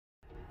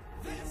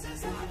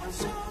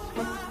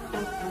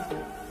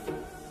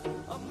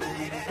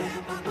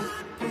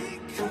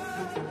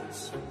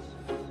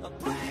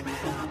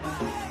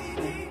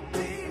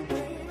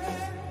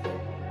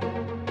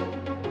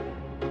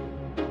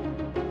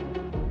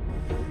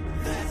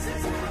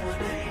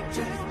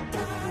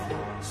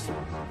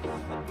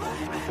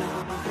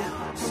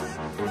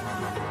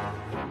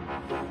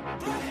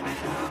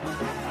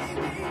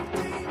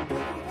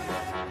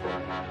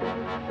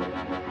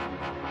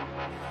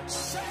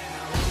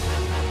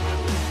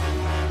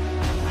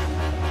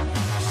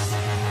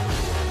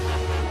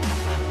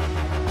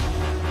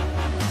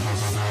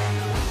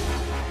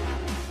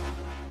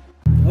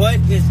What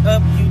is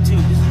up,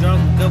 YouTube? This is Drunk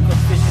Go Go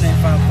Fishing at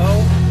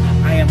 5-0.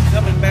 I am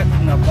coming back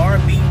from the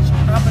Bar Beach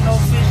Pompano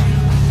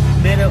fishing.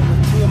 Met up with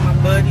two of my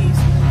buddies,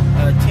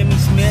 Timmy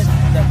Smith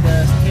that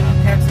does Timmy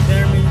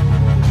Taxidermy.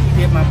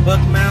 He did my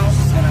buck mounts,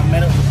 and I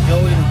met up with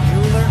Joey the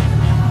jeweler.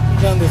 He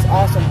done this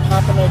awesome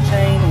Pompano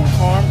chain and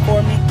charm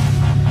for me.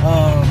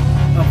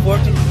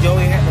 Unfortunately,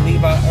 Joey had to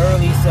leave out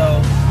early,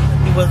 so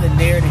he wasn't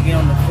there to get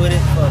on the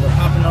footage for the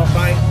Pompano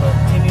bite, but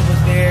Timmy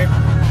was there,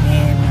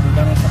 and we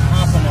done some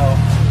Pompano.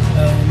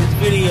 In this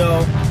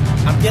video,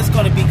 I'm just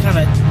going to be kind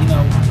of,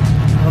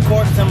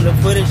 recording some of the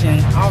footage and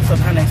also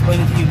kind of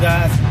explaining to you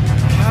guys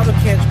how to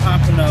catch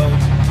Pompano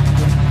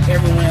when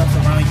everyone else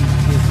around you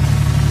is.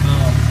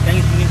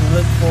 Things you need to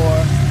look for,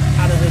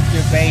 how to hook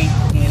your bait,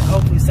 and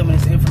hopefully some of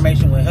this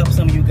information will help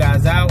some of you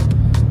guys out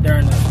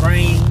during the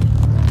spring.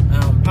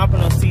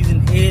 Pompano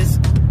season is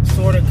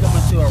sort of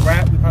coming to a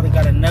wrap. We probably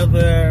got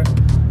another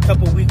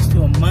couple weeks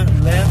to a month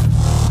left,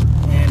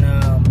 and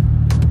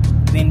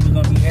then we're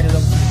going to be headed over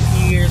to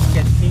the piers,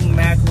 catch king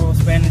mackerel,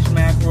 Spanish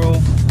mackerel,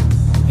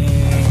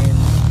 and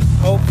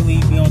hopefully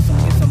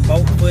get some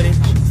boat footage.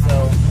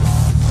 So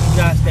you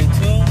guys stay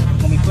tuned. I'm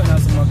going to be putting out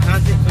some more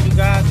content for you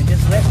guys, and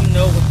just let me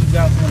know what you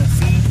guys want to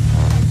see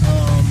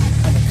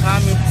in the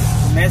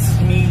comments.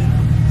 Message me,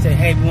 say,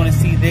 hey, we want to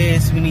see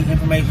this, we need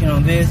information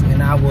on this,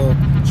 and I will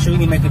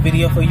surely make a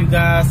video for you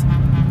guys.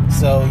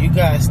 So you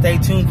guys stay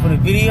tuned for the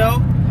video.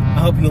 I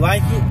hope you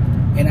like it,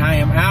 and I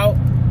am out.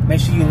 Make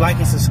sure you like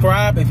and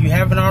subscribe if you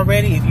haven't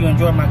already. If you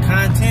enjoy my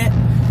content,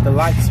 the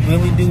likes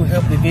really do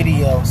help the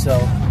video.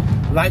 So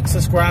like,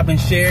 subscribe, and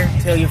share.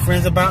 Tell your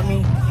friends about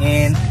me,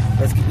 and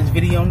let's get this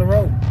video on the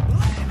road.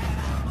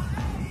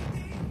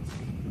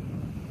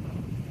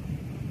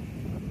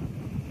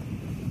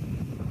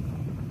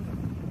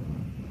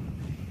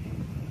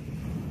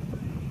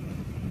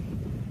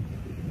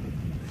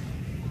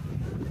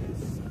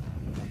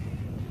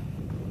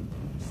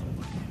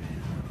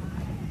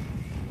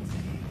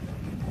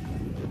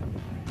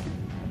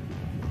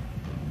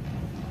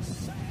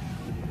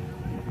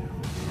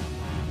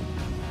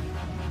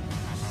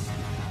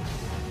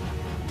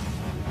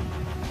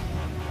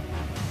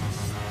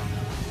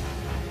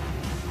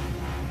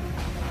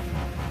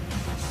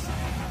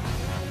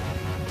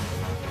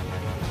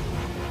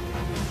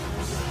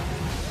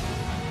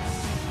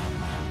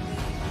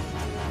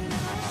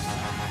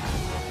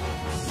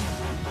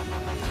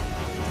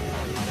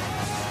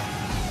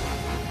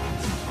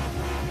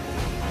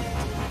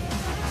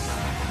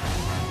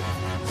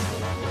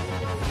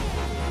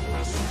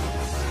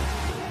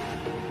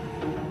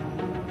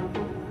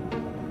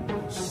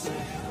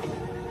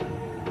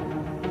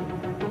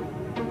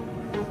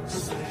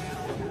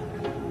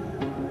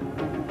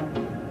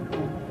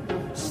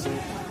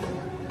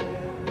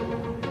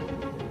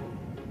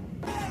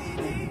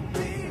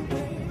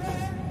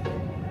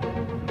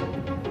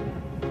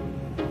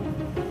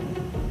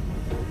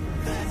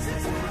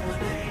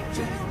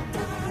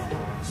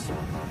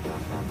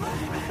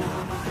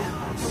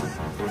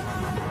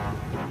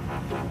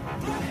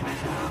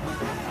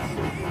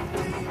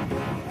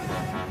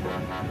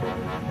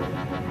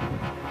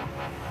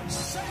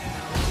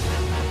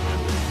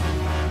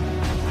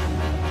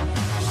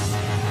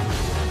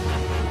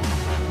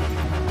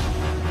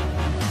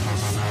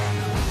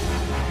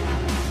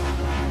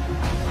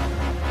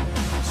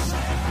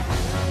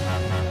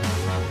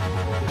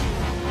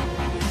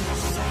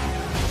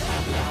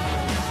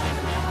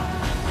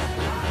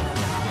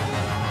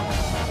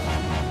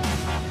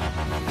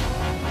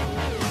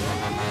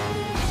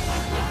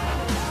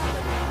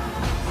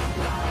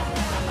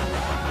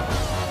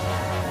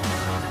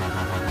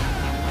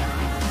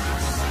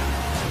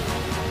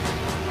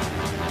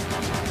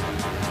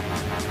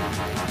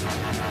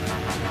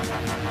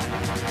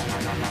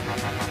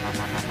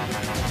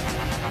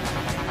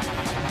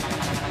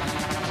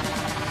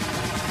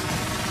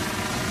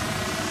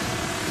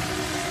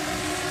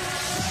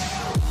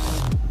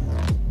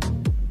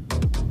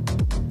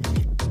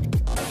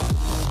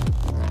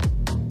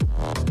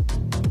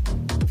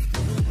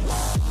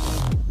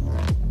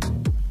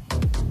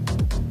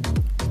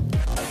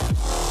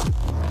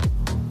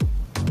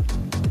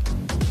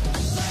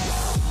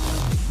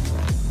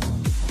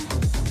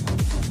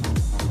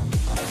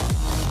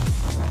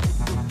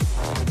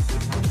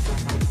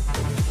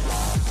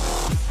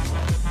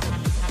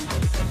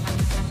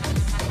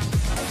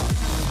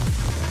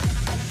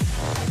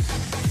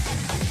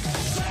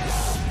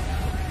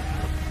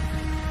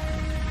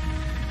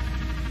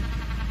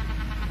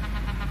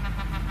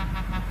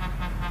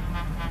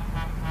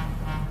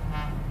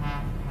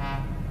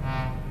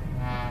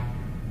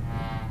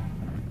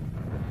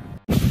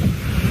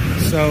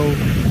 So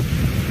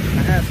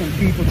I have some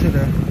people to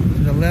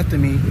the left of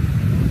me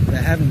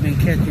that haven't been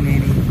catching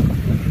any,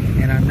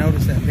 and I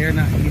noticed that they're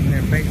not getting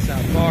their baits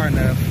out far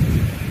enough.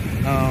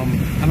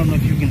 I don't know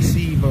if you can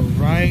see, but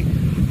right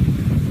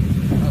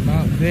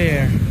about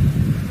there,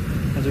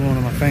 that's one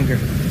on my finger.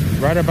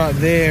 Right about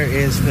there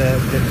is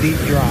the deep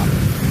drop.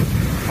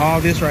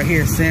 All this right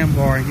here is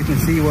sandbar, and you can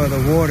see where the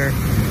water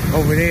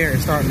over there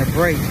is starting to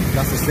break.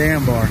 That's a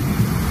sandbar.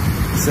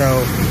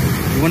 So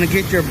you want to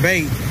get your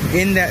bait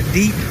in that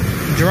deep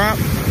drop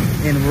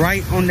and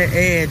right on the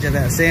edge of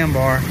that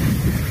sandbar.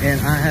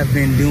 And I have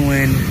been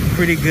doing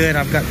pretty good.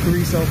 I've got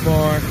 3 so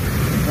far.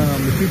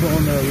 The people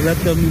on the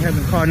left of me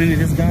haven't caught any.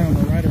 This guy on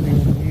the right of me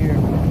over here,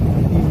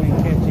 he's been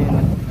catching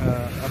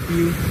a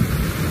few,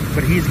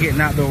 but he's getting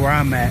out there where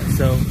I'm at.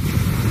 So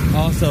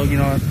also, you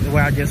know, the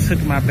way I just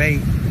hooked my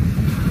bait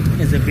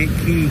is a big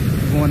key.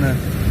 You want to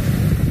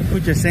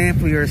put your sand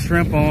for your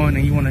shrimp on,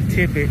 and you want to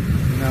tip it,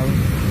 you know,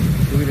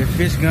 with either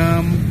fish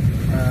gum,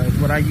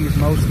 what I use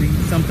mostly.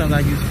 Sometimes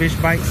I use fish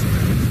bites.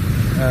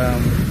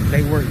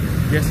 They work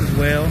just as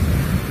well.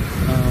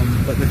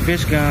 But the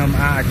fish gum,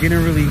 I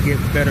generally get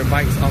better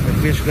bites off of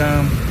fish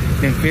gum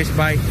than fish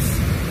bites.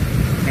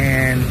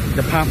 And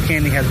the pump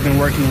candy has been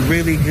working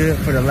really good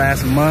for the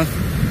last month,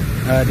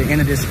 the end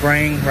of this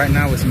spring. Right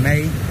now it's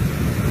May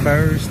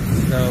 1st.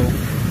 So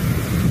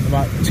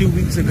about 2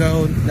 weeks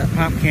ago, that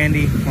pump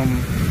candy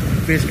from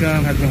fish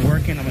gum has been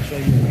working. I'm gonna show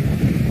you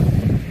again.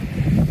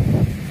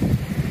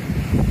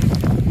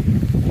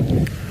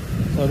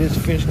 So this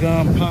fish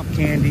gum pump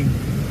candy,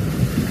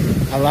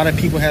 a lot of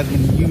people have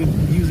been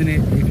using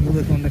it. If you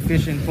look on the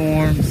fishing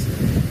forums,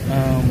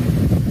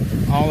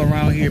 all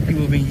around here,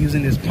 people have been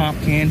using this pump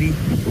candy,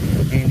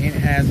 and it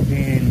has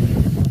been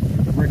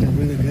working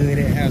really good.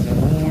 It has an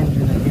orange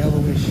and a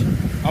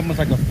yellowish, almost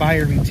like a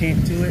fiery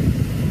tint to it,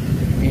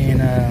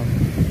 and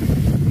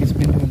it's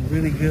been doing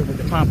really good with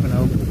the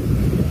Pompano.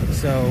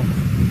 So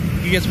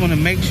you just want to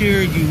make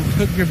sure you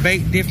hook your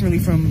bait differently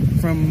from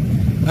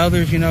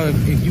others. You know,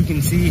 if you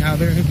can see how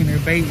they're hooking their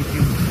bait, if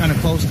you're kind of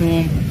close to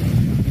them,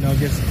 you know,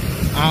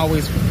 I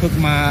always hook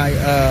my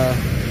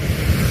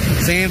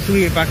sand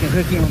fleet. If I can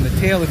hook it on the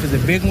tail, if it's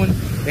a big one,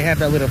 they have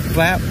that little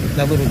flap,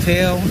 that little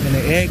tail, and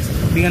the eggs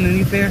be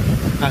underneath there.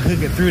 I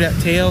hook it through that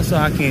tail so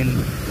I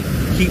can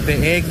keep the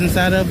eggs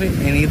inside of it,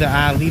 and either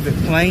I leave it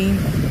plain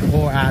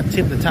or I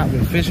tip the top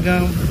with fish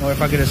gum, or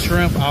if I get a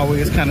shrimp, I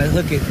always kind of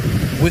hook it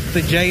with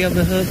the J of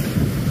the hook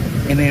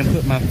and then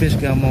put my fish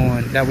gum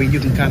on. That way you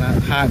can kind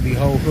of hide the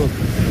whole hook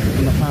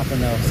from the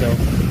Pompano. So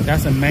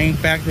that's a main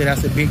factor,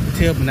 that's a big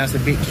tip, and that's a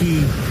big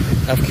key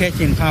of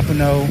catching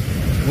Pompano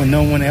when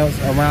no one else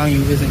around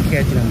you isn't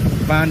catching them.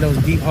 Find those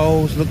deep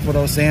holes, look for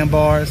those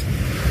sandbars.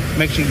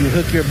 Make sure you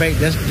hook your bait.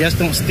 Just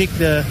don't stick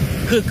the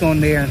hook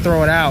on there and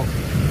throw it out.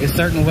 There's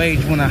certain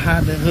ways you want to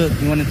hide the hook.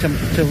 You want it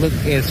to look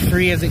as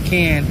free as it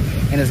can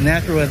and as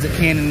natural as it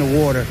can in the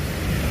water.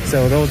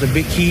 So those are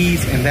big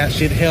keys, and that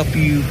should help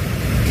you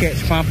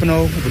catch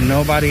Pompano when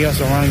nobody else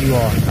around you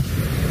are.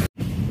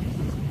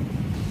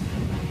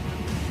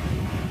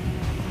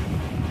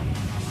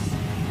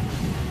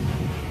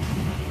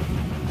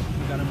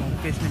 We got him on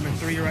fish number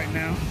 3 right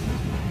now.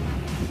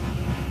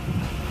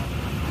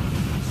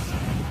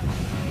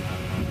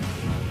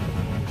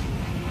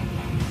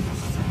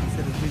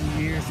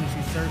 Years since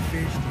she surf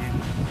fished and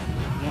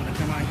want to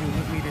come out here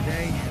with me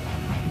today and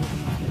put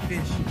some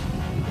fish.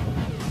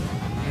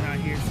 Been out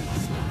here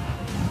since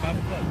 5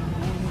 o'clock.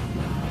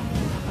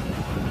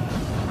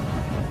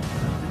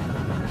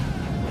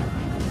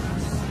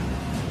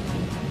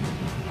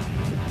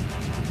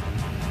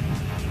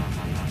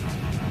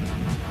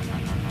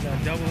 Got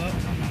double up.